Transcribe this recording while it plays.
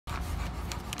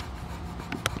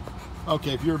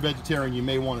Okay, if you're a vegetarian, you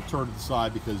may want to turn to the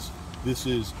side because this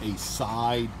is a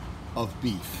side of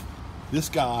beef. This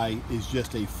guy is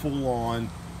just a full-on,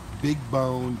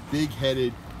 big-boned,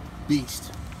 big-headed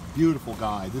beast. Beautiful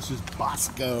guy. This is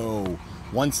Bosco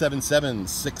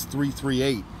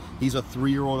A1776338. He's a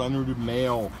 3-year-old unrooted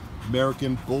male,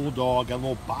 American bulldog, got a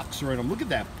little boxer in him. Look at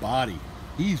that body.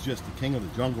 He's just the king of the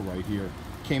jungle right here.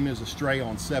 Came in as a stray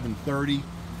on 730.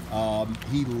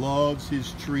 He loves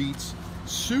his treats.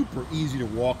 Super easy to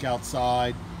walk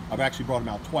outside. I've actually brought him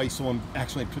out twice, so I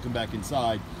took him back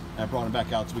inside and I brought him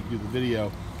back out so we can do the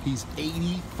video. He's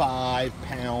 85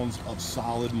 pounds of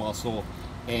solid muscle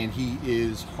and he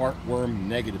is heartworm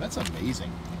negative. That's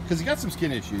amazing because he got some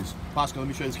skin issues. Bosco, let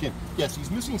me show you the skin. Yes,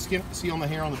 he's missing skin. See on the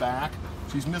hair on the back?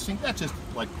 So he's missing. That's just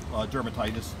like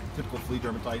dermatitis, typical flea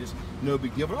dermatitis. No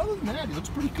big deal. But other than that, he looks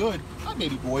pretty good. Hi,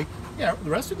 baby boy. Yeah, the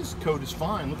rest of his coat is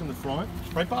fine. Look in the front.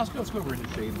 Right, Bosco? Let's go over in the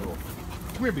shade a little.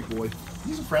 Come here, big boy.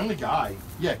 He's a friendly guy.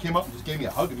 Yeah, came up and just gave me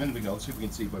a hug a minute ago. Let's see if we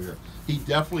can see over here. He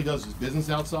definitely does his business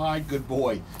outside. Good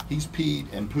boy. He's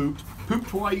peed and pooped. Pooped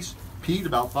twice, peed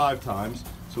about 5 times.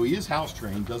 So he is house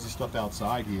trained, does his stuff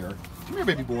outside here. Come here,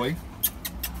 baby boy.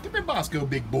 Come here, Bosco,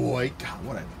 big boy. God,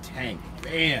 what a tank.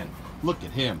 Man, look at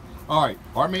him. All right,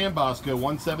 our man Bosco,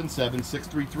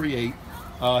 1776338.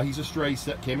 He's a stray,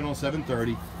 came in on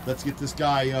 730. Let's get this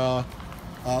guy,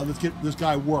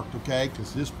 worked, okay?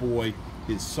 Because this boy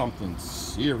is something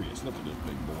serious. Look at this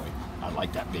big boy. I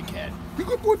like that big head. You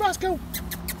good boy, Bosco?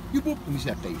 You boy. Let me see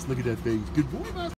that face. Look at that face. Good boy, Bosco.